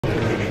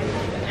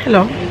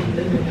Hello.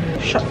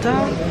 Shut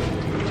down.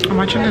 I'm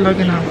actually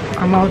logging out.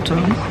 I'm all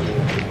done.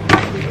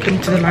 Came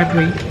to the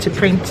library to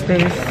print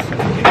this.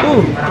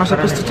 Oh, I was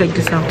supposed to take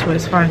this out, but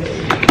it's fine.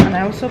 And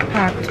I also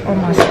packed all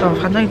my stuff.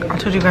 I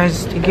told you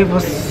guys they gave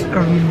us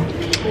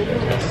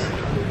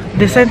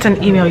they sent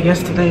an email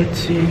yesterday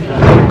to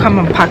come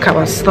and pack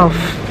our stuff.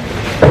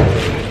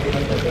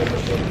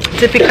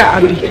 Typical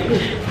Abby.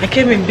 I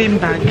came in bin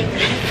bag.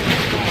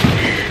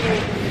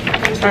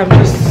 So I'm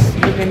just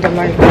leaving the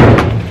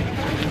library.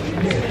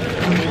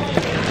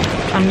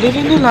 I'm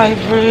leaving the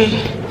library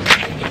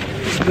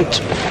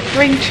with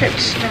printed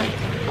stuff.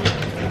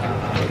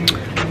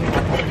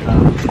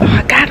 Oh,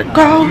 I gotta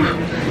go.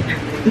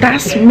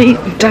 That's me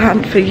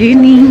done for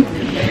uni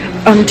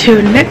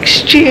until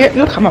next year.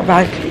 Look at my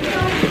bag.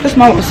 This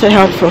mom was so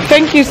helpful.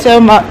 Thank you so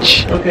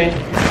much. Okay.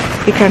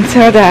 You can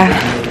tell that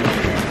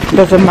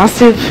there's a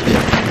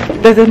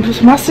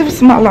massive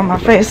smile on my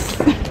face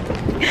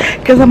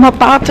because I'm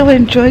about to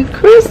enjoy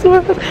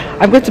Christmas.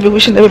 I'm going to be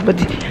wishing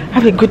everybody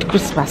have a good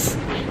Christmas.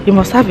 You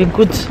must have a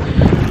good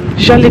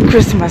jolly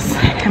Christmas.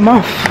 I'm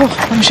off. Oh,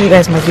 let me show you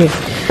guys my view.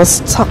 I was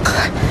stuck,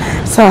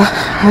 so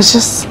I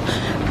just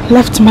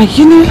left my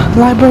uni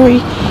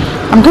library.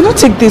 I'm gonna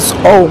take this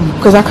home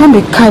because I can't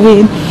be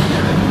carrying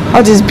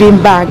all this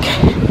bean bag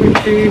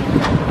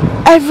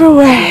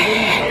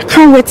everywhere.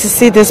 Can't wait to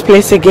see this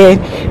place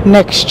again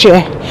next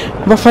year.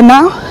 But for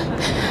now,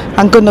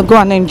 I'm gonna go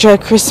and enjoy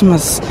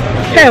Christmas.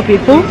 Hello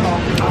people,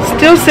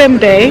 still same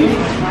day.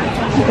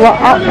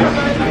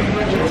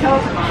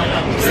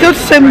 Still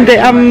same day.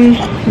 I'm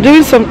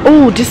doing some.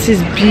 Oh, this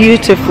is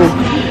beautiful.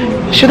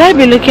 Should I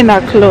be looking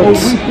at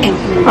clothes?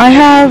 I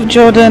have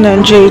Jordan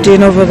and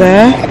Jayden over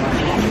there,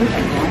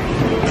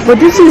 but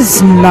this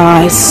is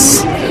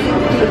nice.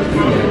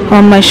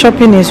 And my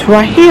shopping is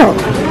right here.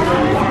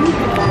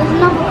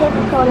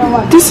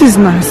 This is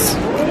nice.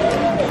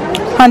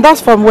 And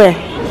that's from where?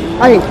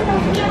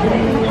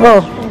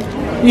 Oh,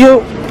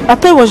 I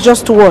thought it was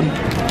just one.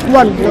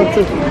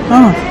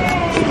 Oh.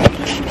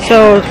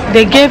 So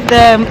they gave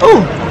them.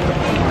 Oh,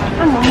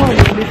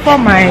 before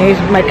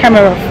my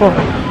camera fall.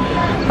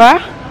 Huh?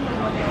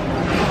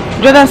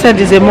 Jordan said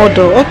it's a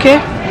model. Okay.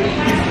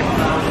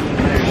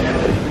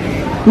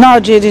 Now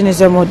Jayden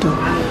is a model.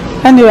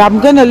 Anyway, I'm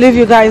gonna leave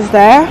you guys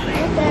there.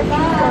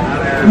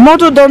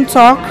 Model don't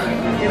talk.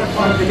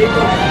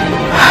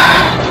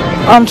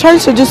 I'm trying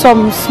to do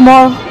some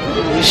small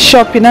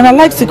shopping, and I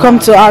like to come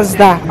to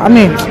Asda. I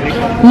mean,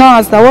 no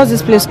Asda. What's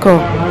this place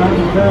called?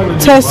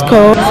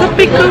 Tesco. So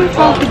be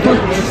comfortable.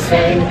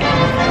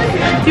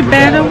 You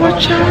better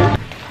watch out.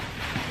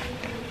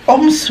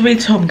 Home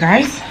sweet home,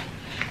 guys.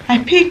 I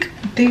picked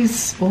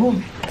this.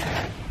 Oh,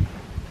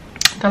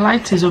 the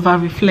light is over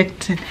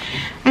reflecting.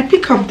 I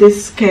pick up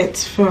this skirt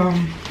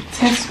from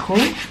Tesco.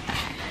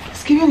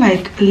 It's giving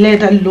like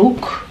leather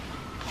look.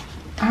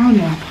 I don't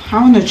know. I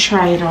want to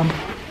try it on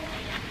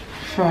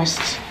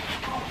first.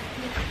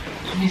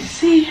 Let me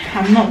see.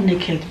 I'm not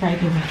naked, by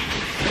the way.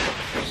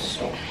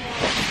 So.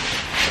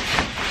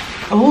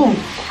 Oh.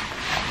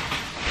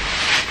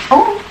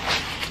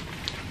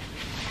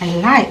 I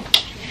like.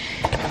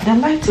 The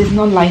light is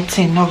not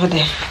lighting over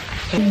there.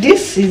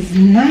 This is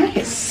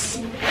nice.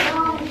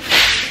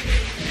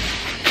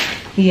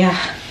 Yeah.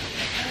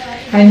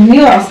 I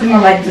knew I was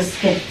gonna like this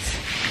skirt.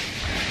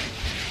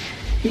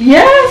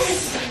 Yes.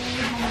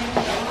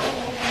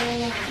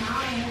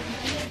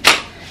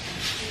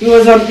 It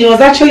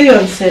was actually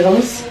on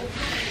sales.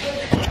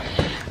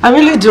 I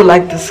really do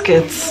like the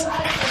skirts.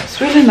 It's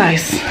really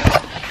nice.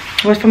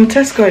 But from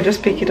Tesco, I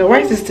just picked it up. Why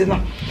is this still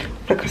not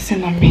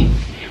focusing on me?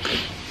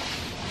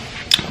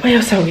 What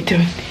else are we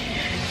doing?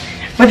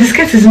 But the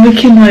skirt is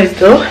making noise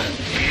though.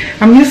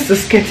 I'm used to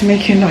skirts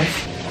making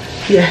noise.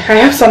 Yeah, I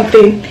have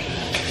something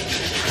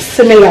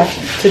similar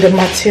to the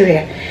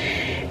material.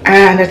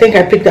 And I think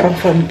I picked that one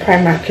from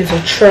Primark. It's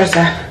a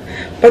trouser.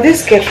 But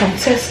this skirt from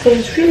Tesco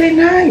is really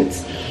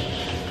nice.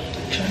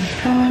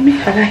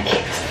 I like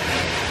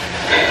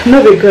it.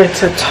 No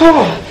regrets at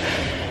all.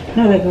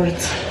 No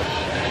regrets.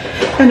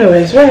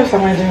 Anyways, what else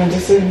am I doing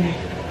this evening?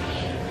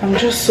 I'm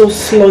just so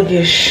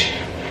sluggish.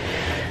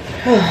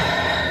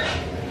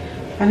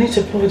 I need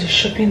to put the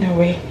shopping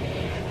away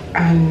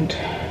and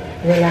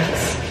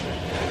relax.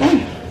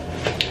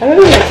 I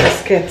really like the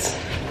skirt.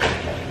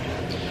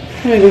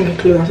 Let me go get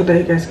closer so that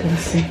you guys can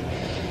see.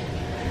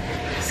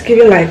 It's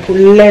giving like a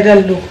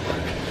leather look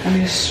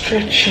and it's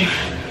stretchy.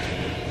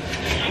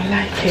 I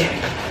like it.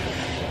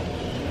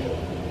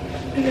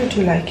 I really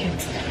do like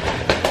it.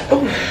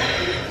 Oh,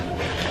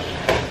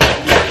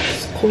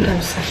 it's cold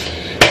outside.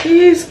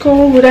 It's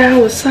cold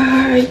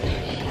outside.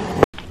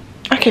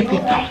 Okay,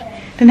 people.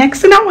 The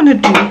next thing I want to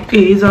do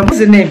is what's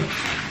the name?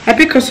 I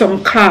pick up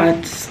some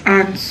cards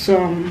and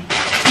some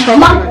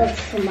chocolate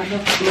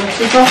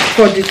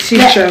for the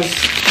teachers.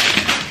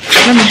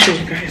 Let me show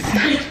you guys.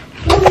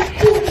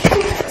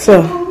 So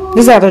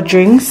these are the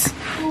drinks.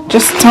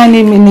 Just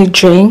tiny mini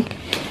drink.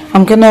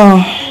 I'm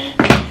gonna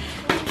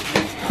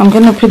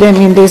put them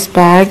in this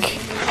bag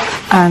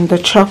and the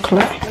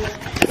chocolate.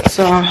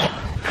 So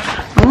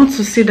I'm I want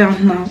to sit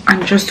down now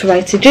and just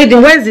write it.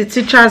 Jayden, where's the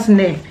teacher's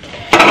name?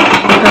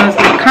 Because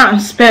I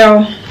can't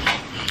spell.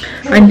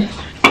 And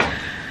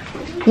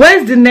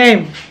where's the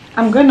name?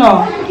 I'm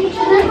gonna.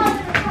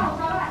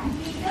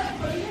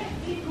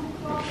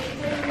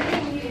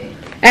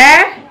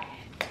 Eh?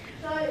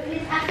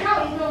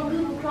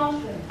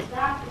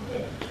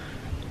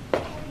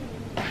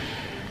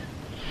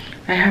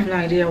 I have no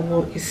idea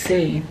what it's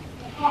saying,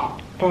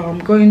 but I'm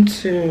going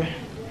to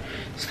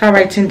start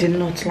writing the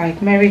notes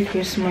like Merry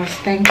Christmas,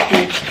 thank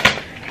you.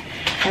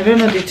 I don't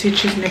know the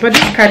teacher's name, but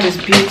this card is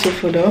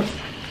beautiful though.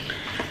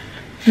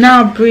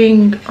 Now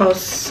bring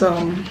us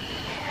some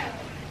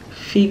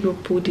figo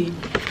pudding.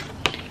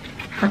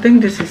 I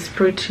think this is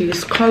pretty.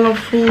 It's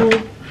colorful,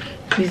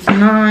 it's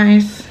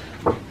nice.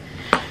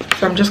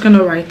 So I'm just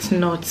gonna write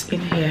notes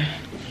in here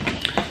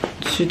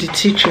to the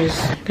teachers,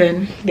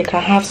 then they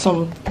can have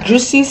some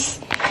juices.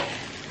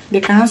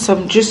 They can have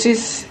some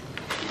juices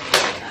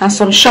and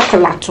some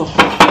chocolate.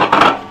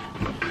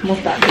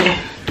 Move that there.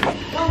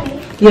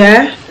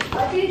 Yeah.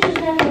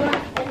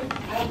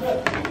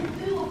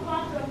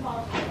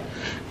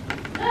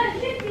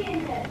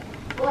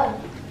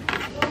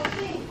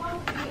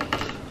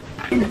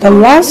 The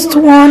last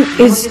one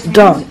is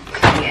done.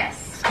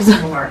 Yes.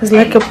 It's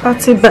like a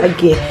party bag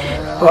here.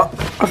 But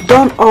I've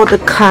done all the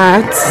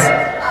cards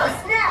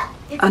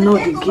and all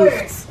the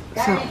gifts.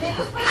 So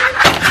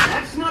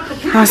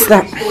how's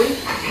that?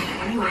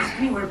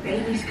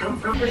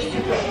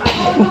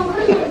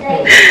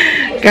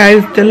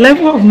 Guys, the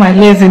level of my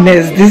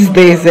laziness these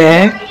days,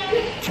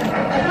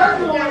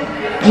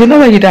 you know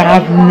when you don't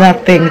have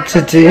nothing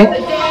to do,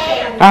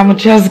 I'm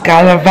just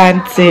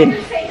gallivanting.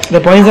 The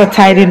boys are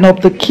tidying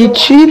up the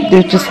kitchen.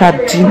 They just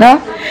had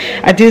dinner.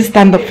 I didn't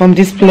stand up from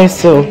this place,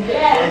 so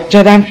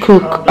Jordan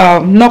cook,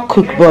 not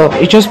cook, but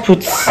he just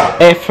puts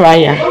air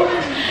fryer.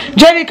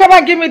 Jenny, come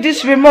and give me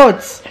this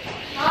remote.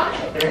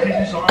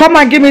 Come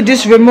and give me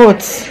this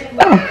remote.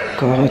 Oh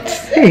God,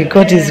 hey,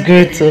 God is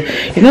great too.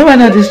 You know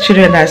when all these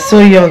children are so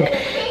young,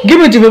 give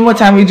me the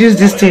remote and reduce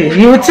this thing.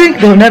 You would think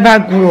they'll never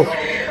grow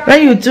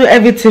when you do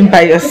everything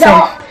by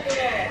yourself.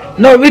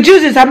 No,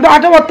 reduce it. I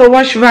don't want to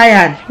wash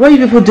Ryan. What are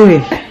you people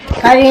doing?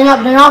 Tidying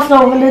up the house.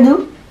 What to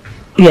do?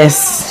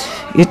 Yes,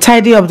 you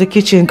tidy up the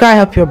kitchen. Go and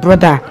help your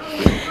brother.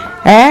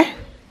 Eh?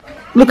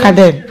 Look at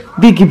them,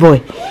 biggie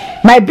boy,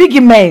 my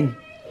biggie man,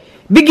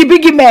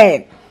 biggie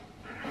man.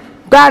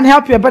 Go and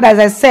help your brother, as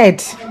I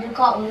said.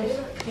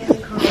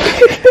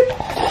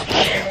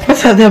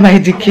 What's up there, my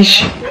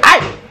education?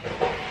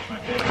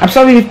 I'm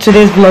sorry if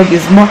today's vlog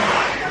is more.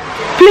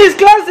 Please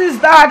close this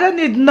door. I don't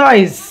need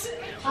noise.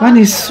 One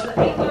is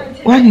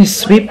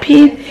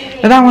sweeping,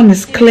 the other one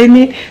is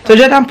cleaning. So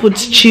Jordan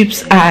puts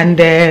chips and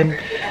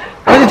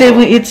what did they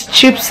even eat?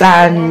 Chips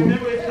and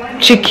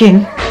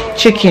chicken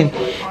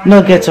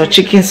nuggets or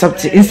chicken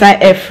something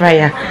inside air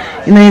fryer.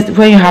 You know,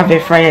 when you have air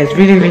fryer, it's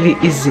really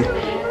easy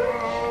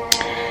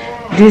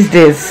these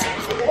days.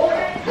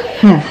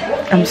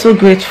 I'm so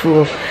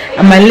grateful.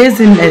 And my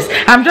laziness,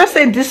 I'm just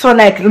saying this one,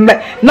 like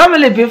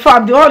normally before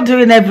I'm the one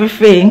doing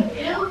everything,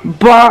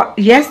 but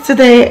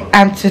yesterday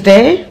and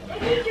today,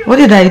 what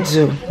did I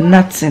do?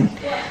 Nothing.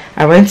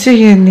 I went to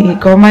uni,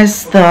 got my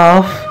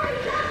stuff,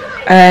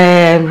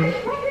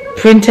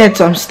 printed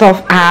some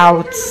stuff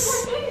out,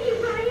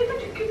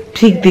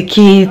 picked the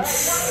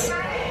kids,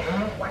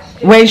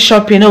 went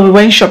shopping. Oh, we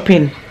went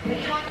shopping.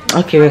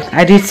 Okay,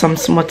 I did some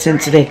small thing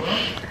today.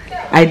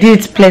 I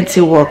did plenty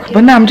work,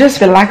 but now I'm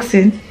just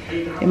relaxing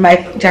in my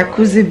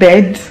jacuzzi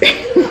bed.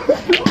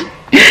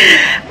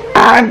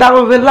 And I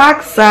will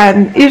relax,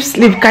 and if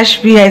sleep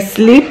catch me, I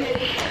sleep.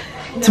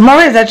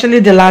 Tomorrow is actually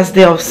the last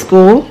day of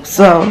school,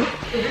 so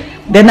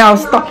then I'll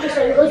stop.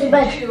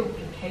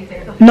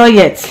 Not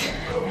yet.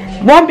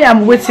 What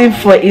I'm waiting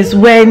for is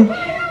when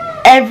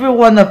every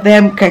one of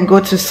them can go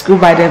to school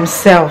by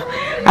themselves.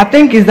 I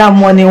think it's that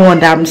morning one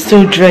that I'm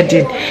still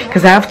dreading,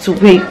 because I have to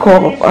wake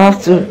up.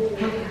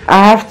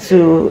 I have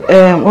to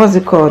what's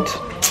it called?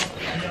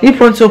 You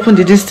want to open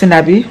this thing,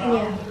 Abby?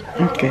 Yeah.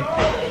 Okay.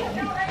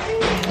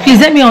 Please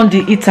let me on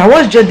the heater.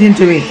 What's Jordan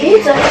doing?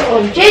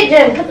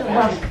 Jayden, put it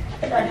down.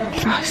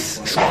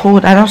 It's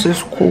cold. I know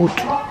it's cold.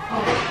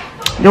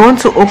 They want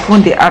to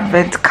open the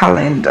advent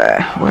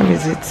calendar. Where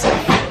is it?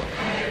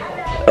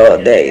 Oh,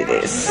 there it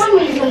is. For some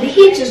reason the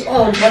heat is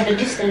on, but the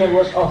distant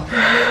was off.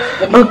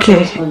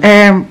 Okay.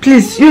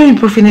 Please, you need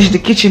to finish the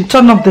kitchen.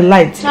 Turn off the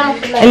light.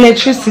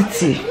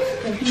 Electricity.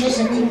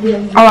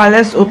 Alright,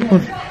 let's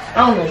open.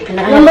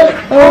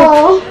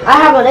 Oh, I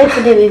have a light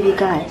today with you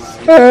guys.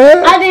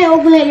 I didn't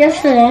open it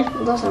yesterday.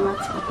 It doesn't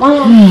matter.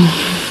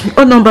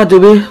 What number do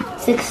we?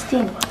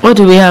 16. What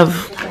do we have?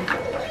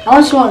 I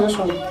also want this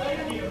one.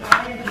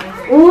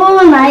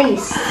 Oh,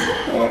 nice.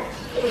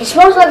 It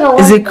smells like a.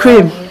 Is it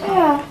cream?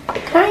 Yeah.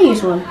 Can I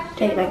use one?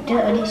 Take like this.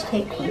 At least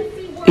take one.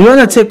 You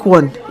wanna take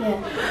one?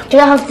 Yeah. Do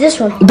I have this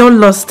one? Don't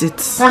lost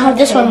it. I have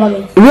this one,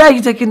 mommy. Where are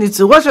you taking it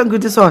to? What's wrong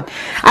with this one?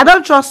 I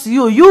don't trust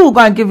you. You go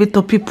and give it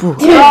to people.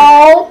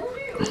 No,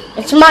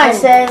 it's mine. It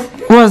says.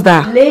 What's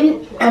that?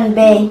 Lynn and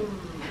Bay.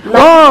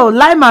 Oh,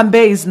 lime and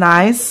bay is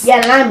nice.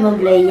 Yeah, lime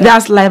and bay. Yeah.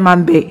 That's lime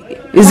and bay.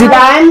 Is it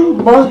lime,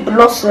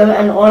 blossom,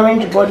 and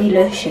orange body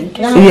lotion?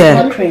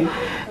 Yeah. Cream.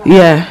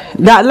 Yeah,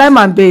 that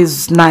lemon and bay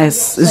is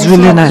nice. It's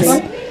really nice.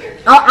 It's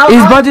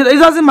body. It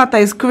doesn't matter.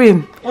 It's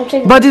cream,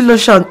 body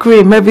lotion,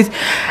 cream, everything.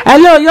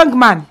 Hello, young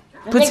man.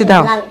 Put it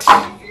down. Blanks.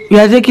 You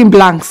are taking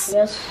blanks.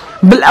 Yes.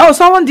 Oh,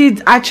 someone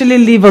did actually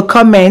leave a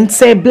comment.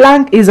 Say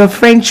blank is a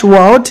French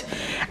word,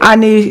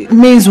 and it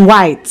means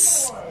white.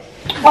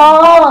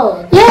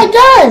 Oh, yeah, it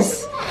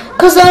does.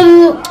 Cause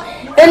in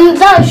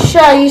that show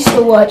I used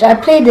to watch, I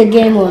played the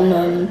game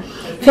on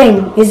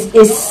thing.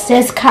 It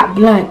says cat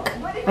blank.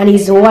 And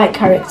he's a white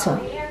character.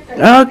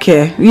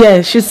 Okay,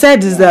 yeah, she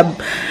said is that.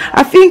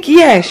 I think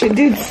she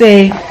did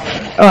say.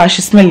 Oh, I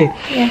should smell it.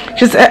 Yeah.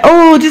 She said,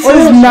 "Oh, this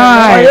is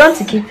nice." Oh, you want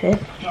to keep it?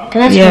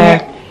 Can I smell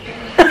it?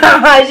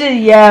 I said,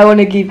 yeah, I want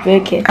to keep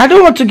it. Okay. I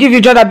don't want to give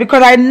you Jordan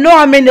because I know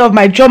how many of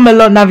my John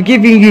Melon I've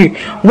given you.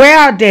 Where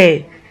are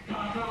they?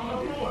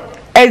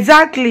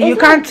 Exactly, you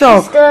can't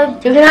talk.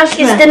 It's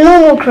the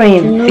normal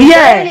cream.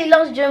 Yeah. The only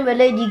last John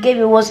Melon you gave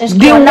me was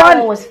installed. That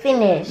one was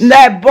finished.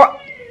 But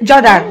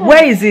Jordan,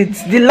 where is it?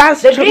 The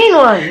green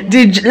one.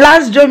 The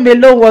last John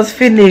Melon was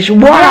finished.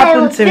 What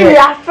happened to it?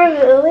 I threw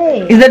it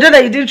away. Is the day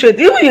that you didn't throw it?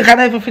 Even you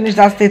cannot even finish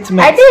that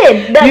statement. I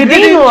did. The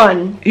green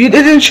one. You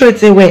didn't throw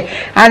it away,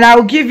 and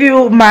I'll give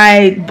you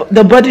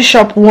the Body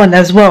Shop one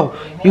as well.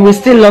 You will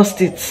still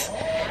lost it.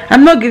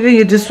 I'm not giving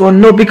you this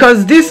one, no,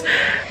 because this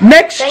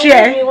next year.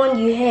 Any one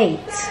you hate?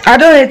 I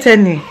don't hate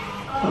any.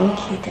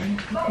 Okay then.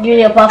 Give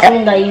me a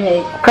perfume that you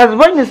hate. Because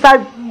when you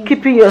start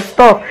keeping your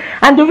stuff,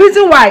 and the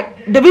reason why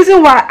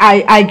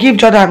I give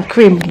Jordan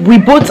cream, we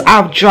both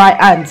have dry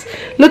hands.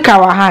 Look at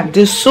our hand,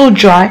 they're so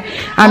dry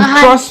and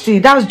crusty.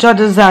 That's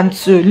Jordan's hand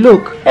too.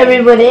 Look,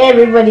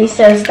 everybody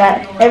says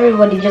that.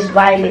 Everybody just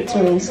violates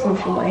me in school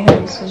for my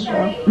hands as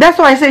well. That's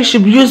why I say you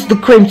should use the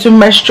cream to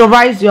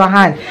moisturize your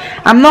hand.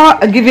 I'm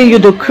not giving you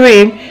the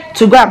cream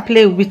to go and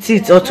play with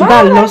it or to go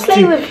and lost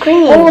it. With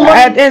cream?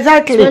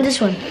 Exactly.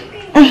 This one.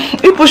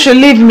 People should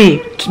leave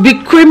me to be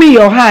creaming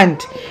your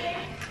hand,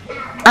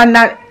 and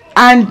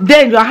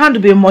then your hand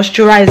will be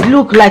moisturized.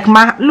 Look,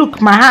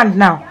 my hand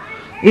now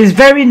is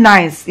very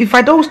nice. If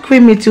I don't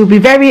cream it, will be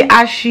very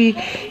ashy.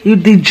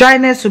 The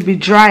dryness will be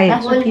dry.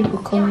 That's what people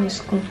call me in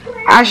school.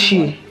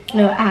 Ashy.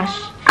 No, ash.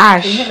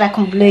 Ash. It's I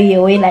can blow you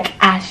away like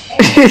ash.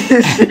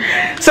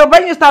 So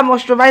when you start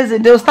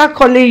moisturizing, they'll start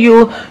calling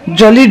you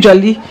Jolly.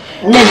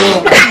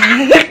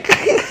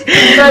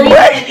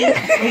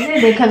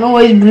 They can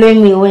always blow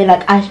me away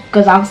like ash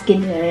because I'm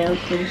skinny.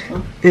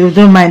 You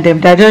don't mind them.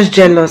 They're just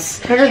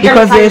jealous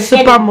because they're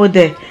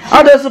supermodel.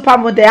 All those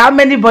supermodel. How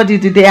many body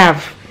do they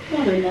have? I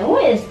don't know.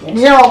 What is this?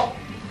 No.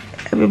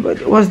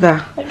 Everybody. What's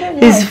that?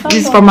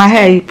 It's for my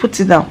hair. You put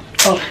it down.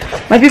 Oh.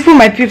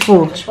 My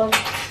people.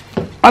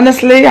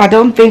 Honestly, I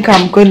don't think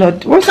I'm gonna.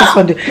 What's this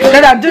for?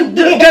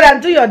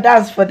 Jordan, do your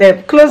dance for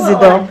them. Close the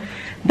door.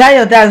 That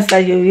your dance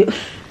that you.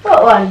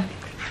 What one?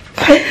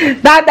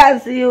 That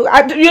dance you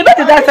know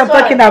the dance I'm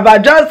talking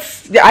about.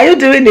 Just are you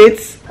doing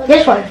it?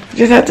 This one.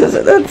 Just have to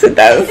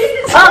dance.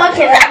 Oh,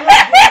 okay.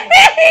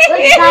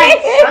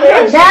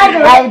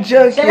 I'm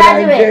joking.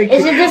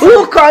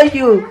 Who call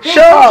you?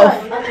 Show off.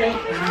 Okay.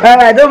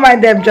 Alright, don't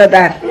mind them,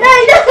 Jordan.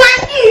 No,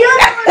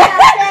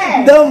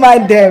 don't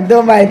mind you.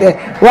 Don't mind them.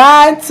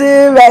 1, 2,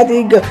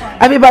 ready, go.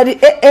 Everybody,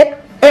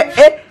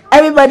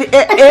 everybody,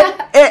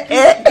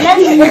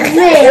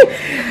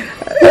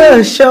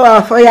 Oh, show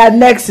off. Oh yeah,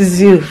 next is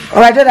you.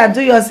 Alright, Jordan,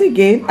 do yours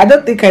again. I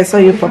don't think I saw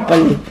you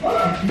properly.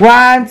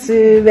 1,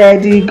 2,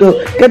 ready, go.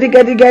 Gaddy.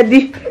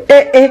 Gaddy.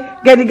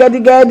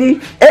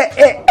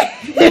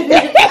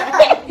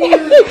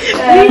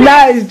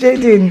 Now it's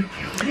Jayden.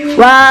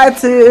 1,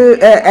 2,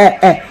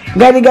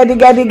 Gaddy.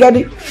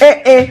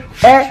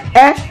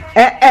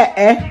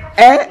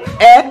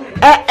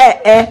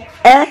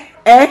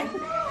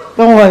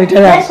 Don't worry,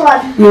 Jordan.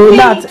 You will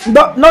not.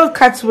 No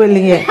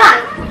catwalling here.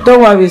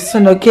 Don't worry,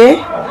 soon, okay?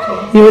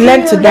 You will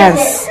learn to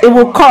dance. It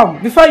will come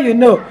before you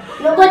know.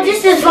 No, but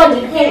this is what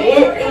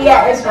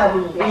yeah, it's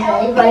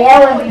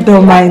funny.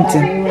 Don't mind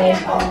him.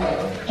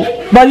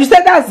 But you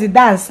said that's the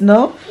dance,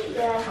 no?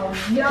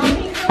 Yeah.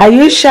 Are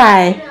you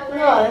shy?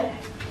 No.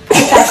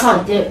 I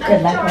can't do it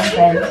good like my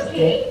friends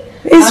do.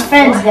 My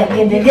friends get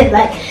good. They did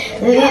like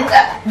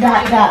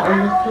that on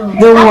the floor.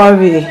 Don't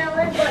worry.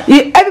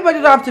 Everybody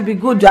don't have to be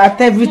good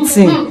at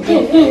everything.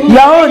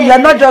 You're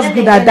not just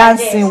good at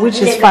dancing, which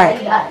is fine.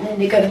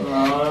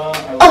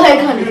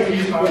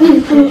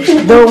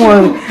 Don't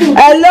worry.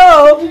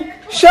 Hello,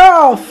 show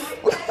off.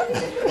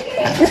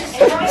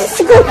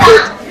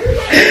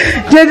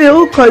 Jayden,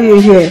 who call you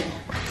here?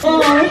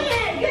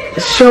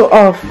 Show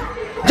off.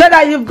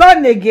 Jordan, you've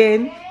gone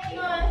again.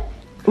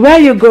 Where are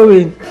you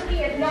going?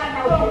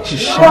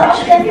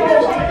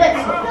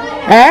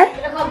 Eh?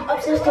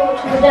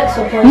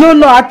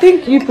 No, I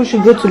think people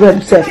should go to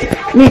themselves.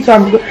 Me too,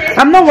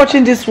 I'm not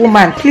watching this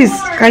woman. Please,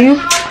 can you?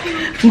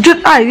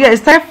 Yeah,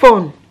 it's that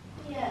phone.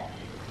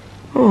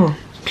 Oh,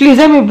 please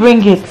let me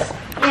bring it. Yeah,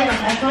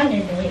 I found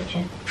it in the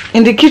kitchen.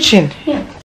 In the kitchen? Yeah.